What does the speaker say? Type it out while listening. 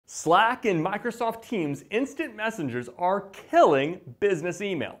Slack and Microsoft Teams instant messengers are killing business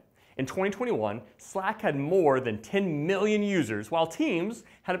email. In 2021, Slack had more than 10 million users, while Teams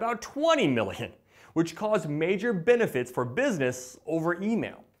had about 20 million, which caused major benefits for business over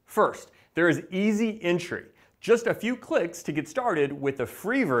email. First, there is easy entry. Just a few clicks to get started with the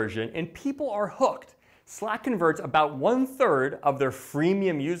free version, and people are hooked. Slack converts about 1/3 of their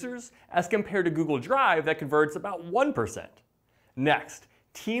freemium users, as compared to Google Drive that converts about 1%. Next,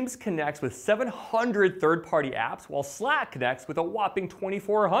 Teams connects with 700 third-party apps, while Slack connects with a whopping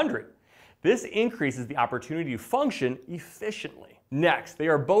 2,400. This increases the opportunity to function efficiently. Next, they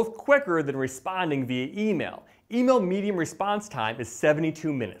are both quicker than responding via email. Email median response time is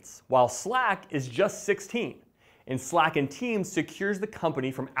 72 minutes, while Slack is just 16. And Slack and Teams secures the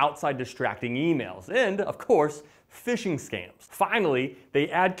company from outside distracting emails and, of course, phishing scams. Finally, they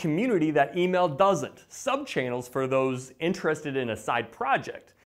add community that email doesn't, subchannels for those interested in a side project.